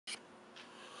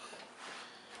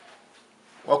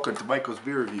Welcome to Michael's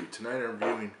Beer Review. Tonight I'm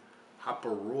reviewing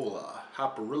Hoparillo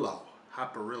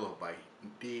by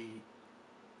Knee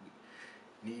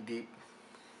Deep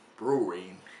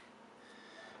Brewing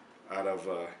out of,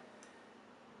 where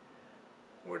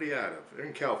are they out of? They're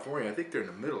in California. I think they're in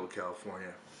the middle of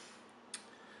California.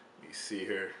 Let me see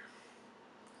here.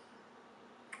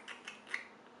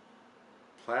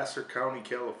 Placer County,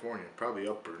 California. Probably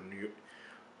upper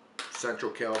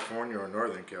Central California or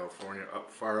Northern California,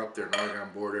 far up there, Oregon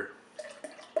border.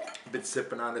 Been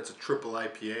sipping on it. It's a triple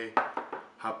IPA,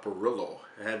 Hoparillo.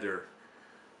 I had their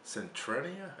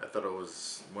Centrenia. I thought it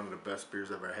was one of the best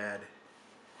beers I've ever had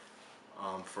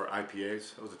for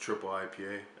IPAs. It was a triple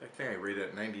IPA. I think I rated it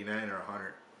at 99 or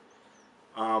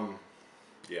 100.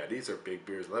 Yeah, these are big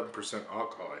beers. 11%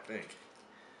 alcohol, I think.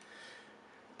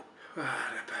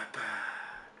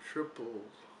 Triple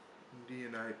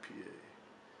Indian IPA.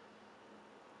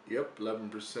 Yep,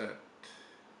 11%.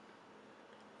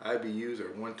 IBUs are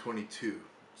 122.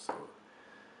 So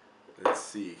let's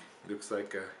see. Looks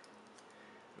like an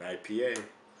IPA.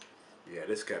 Yeah,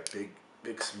 this got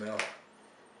big smell.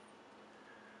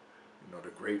 You know,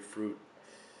 the grapefruit,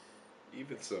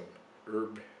 even some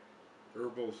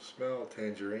herbal smell,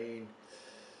 tangerine.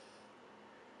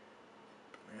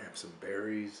 Man, some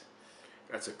berries.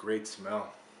 That's a great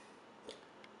smell.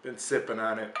 Been sipping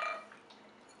on it.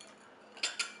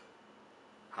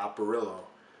 Hoparillo,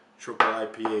 triple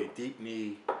IPA,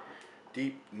 Knee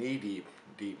Deep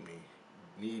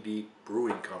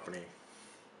Brewing Company.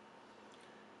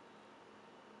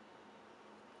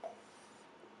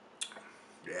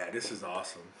 Yeah, this is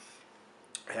awesome.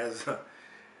 It has,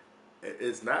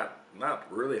 it's not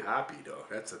really hoppy though.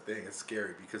 That's the thing. It's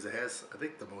scary because it has, I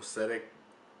think, the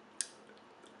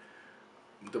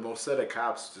Mosaic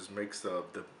hops just makes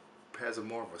has a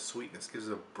more of a sweetness, gives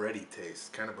it a bready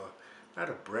taste, kind of a, not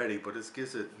a bready, but it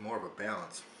gives it more of a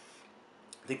balance.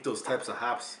 I think those types of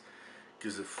hops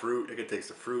gives it fruit. I can taste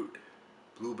the fruit,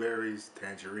 blueberries,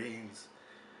 tangerines,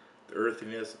 the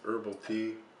earthiness, herbal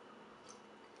tea.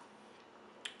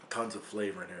 Tons of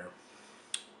flavor in here.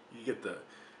 You get the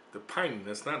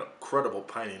pininess, not a credible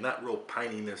piney, not real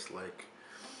pininess like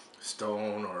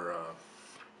Stone or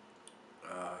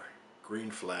Green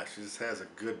Flash. It just has a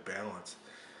good balance.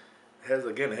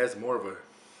 It has more of a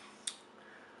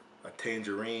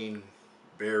tangerine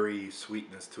berry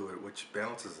sweetness to it, which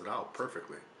balances it out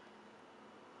perfectly.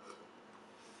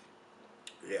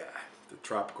 Yeah, the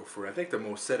tropical fruit. I think the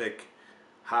Mosaic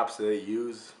hops that they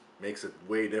use makes it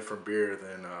way different beer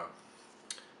than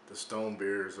the Stone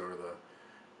beers or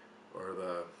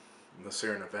the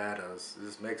Sierra Nevadas. It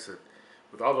just makes it,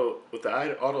 with all the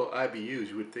IBUs,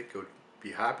 you would think it would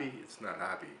be hoppy. It's not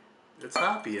hoppy. It's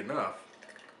hoppy enough,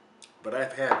 but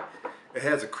it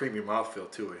has a creamy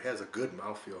mouthfeel too. It has a good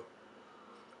mouthfeel.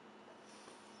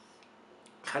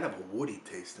 Kind of a woody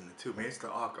taste in it too. Maybe it's the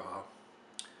alcohol.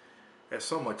 It has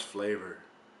so much flavor.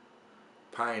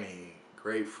 Piney,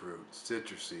 grapefruit,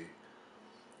 citrusy.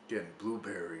 Again,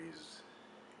 blueberries.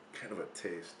 Kind of a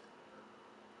taste.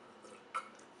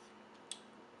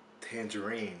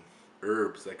 Tangerine,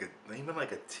 herbs, even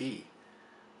like a tea.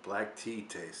 Black tea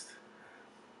taste.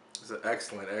 It's an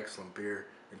excellent beer.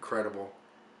 Incredible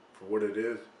for what it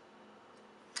is.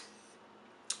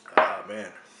 Ah,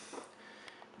 man.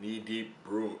 Knee Deep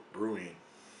Brewing,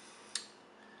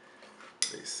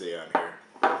 they say on here.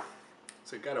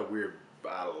 So it got a weird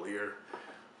bottle here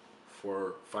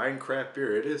for fine craft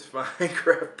beer. It is fine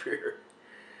craft beer.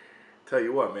 Tell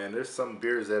you what, man, there's some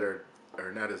beers that are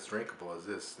not as drinkable as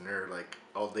this, and they're like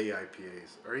all-day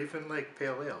IPAs, or even like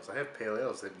pale ales. I have pale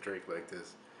ales that drink like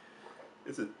this.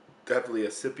 It's definitely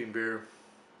a sipping beer.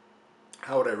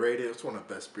 How would I rate it? It's one of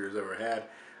the best beers I've ever had.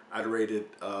 I'd rate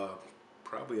it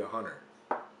probably 100.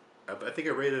 I think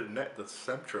I rated the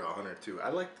Citra 100 too. I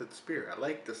like the beer. I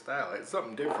like the style. It's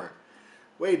something different,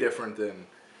 way different than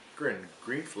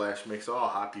Green Flash makes all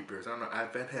hoppy beers. I don't know.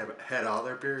 I've had all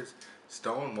their beers.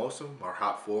 Stone, most of them are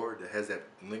hop forward. That has that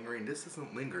lingering. This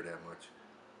doesn't linger that much.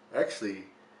 Actually,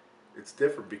 it's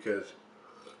different because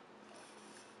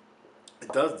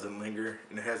it doesn't linger,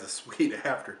 and it has a sweet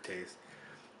aftertaste,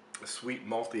 a sweet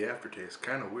malty aftertaste.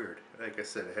 Kind of weird. Like I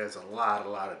said, it has a lot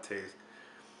of taste.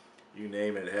 You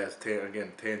name it. It has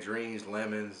again tangerines,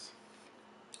 lemons,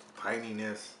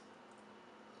 pininess,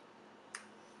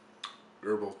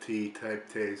 herbal tea type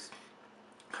taste.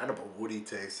 Kind of a woody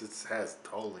taste. It has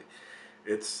totally.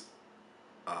 It's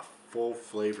a full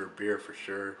flavor beer for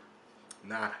sure.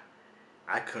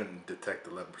 I couldn't detect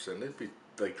 11%. It'd be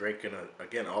like drinking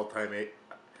again all-day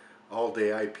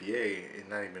IPA and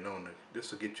not even knowing that.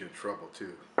 This will get you in trouble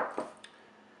too.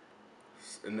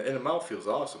 And the mouth feels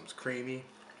awesome. It's creamy.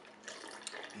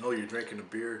 know you're drinking a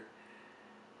beer.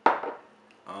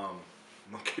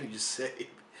 What can you say?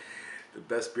 The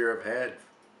best beer I've had,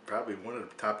 probably one of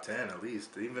the top 10 at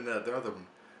least. Even the other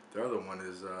one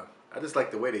is. I just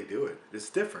like the way they do it. It's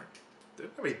different. There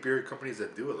aren't many beer companies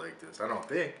that do it like this. I don't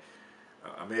think.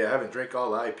 I mean, I haven't drank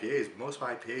all the IPAs. Most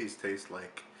IPAs taste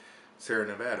like Sierra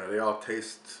Nevada. They all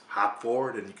taste hop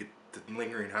forward, and you get the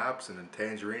lingering hops and then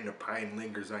tangerine. The pine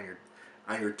lingers on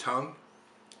your tongue.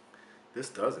 This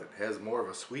doesn't. It has more of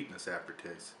a sweetness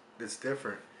aftertaste. It's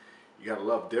different. You gotta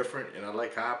love different, and I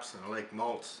like hops, and I like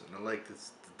malts, and I like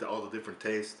all the different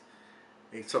tastes.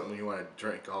 Ain't something you want to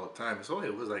drink all the time.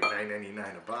 It was like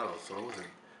 $9.99 a bottle, so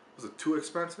was it too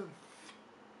expensive?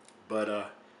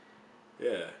 But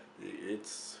yeah,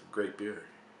 it's great beer.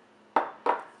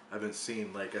 I haven't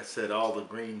seen, like I said, all the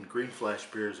green flash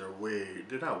beers are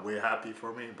they're not way happy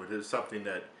for me, but it's something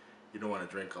that you don't want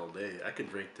to drink all day. I can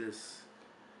drink this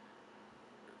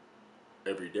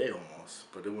every day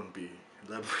almost, but it wouldn't be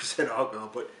 11% alcohol.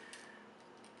 But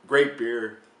great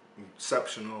beer,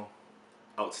 exceptional,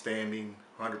 outstanding,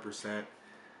 100%.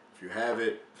 If you have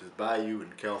it, just buy you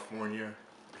in California.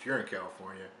 If you're in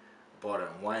California, I bought it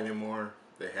in Wine and More.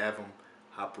 They have them.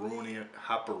 Hoparillo,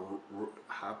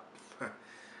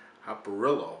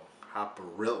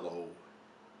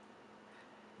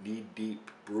 Knee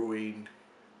Deep Brewing.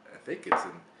 I think it's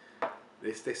in.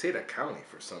 They say the county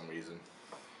for some reason.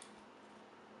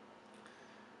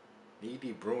 Knee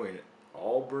Deep Brewing,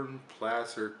 Auburn,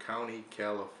 Placer County,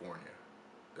 California.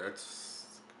 That's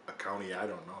a county I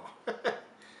don't know.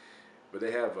 But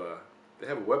they have a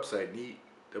website,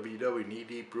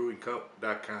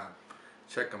 www.kneedeepbrewingco.com.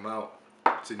 Check them out.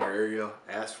 It's in your area.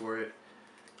 Ask for it.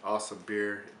 Awesome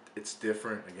beer. It's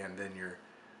different again than your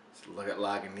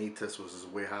Lagunitas, which is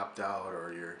way hopped out,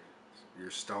 or your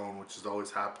Stone, which is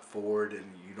always hopped forward, and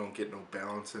you don't get no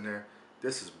balance in there.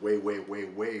 This is way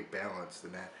balanced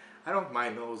than that. I don't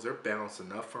mind those; they're balanced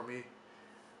enough for me.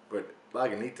 But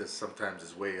Lagunitas sometimes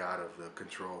is way out of the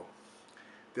control.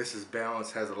 This is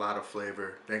balanced, has a lot of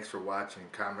flavor. Thanks for watching.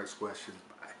 Comments, questions.